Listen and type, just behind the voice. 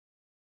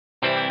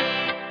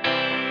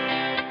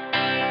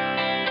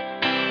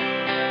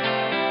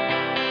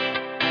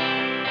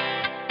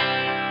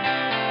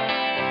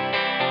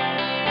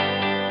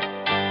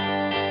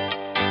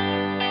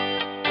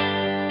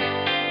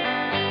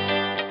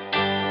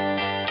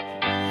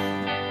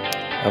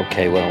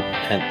Okay, well,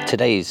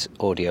 today's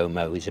audio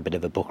mo is a bit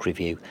of a book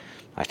review,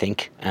 I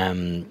think.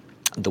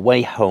 The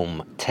Way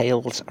Home,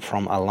 Tales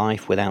from a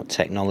Life Without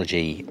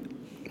Technology,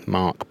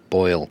 Mark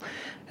Boyle.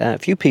 A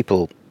few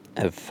people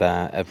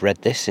have read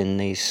this in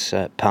these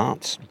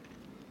parts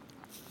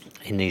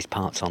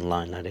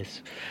online, that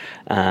is.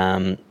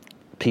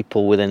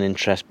 People with an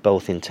interest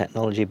both in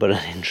technology but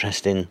an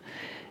interest in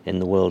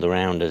the world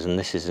around us, and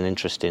this is an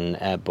interesting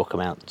book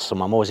about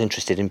some. I'm always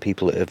interested in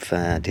people that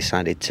have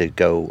decided to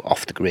go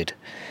off the grid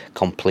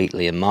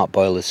completely, and Mark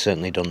Boyle has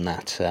certainly done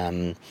that.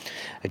 A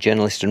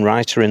journalist and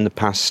writer in the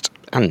past,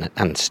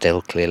 and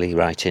still clearly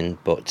writing,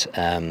 but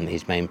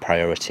his main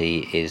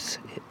priority is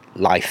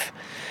life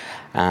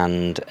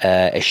and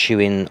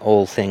eschewing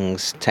all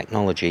things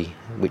technology,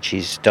 which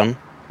he's done.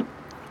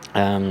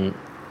 And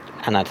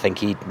I think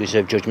he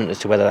reserved judgment as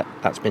to whether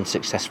that's been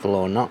successful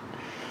or not.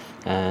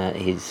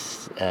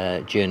 His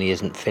journey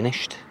isn't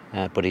finished,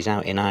 but he's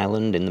out in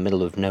Ireland in the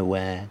middle of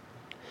nowhere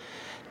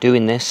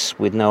doing this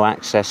with no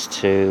access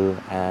to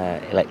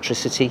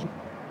electricity,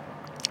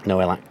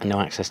 no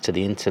access to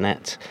the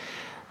internet,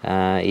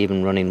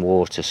 even running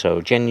water.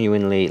 So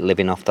genuinely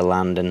living off the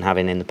land, and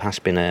having in the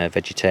past been a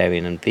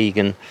vegetarian and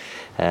vegan,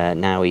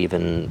 now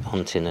even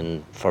hunting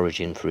and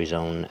foraging for his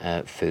own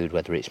food,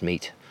 whether it's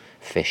meat,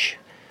 fish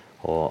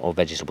or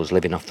vegetables,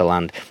 living off the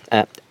land.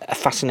 A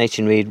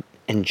fascinating read.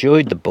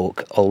 Enjoyed the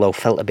book, although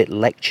felt a bit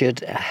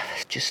lectured.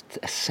 Just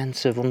a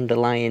sense of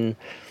underlying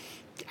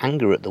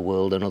anger at the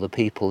world and other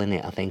people in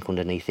it, I think,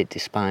 underneath it,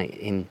 despite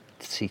him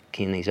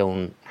seeking his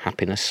own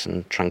happiness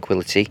and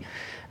tranquility.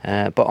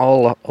 But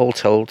all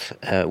told,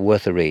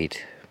 worth a read.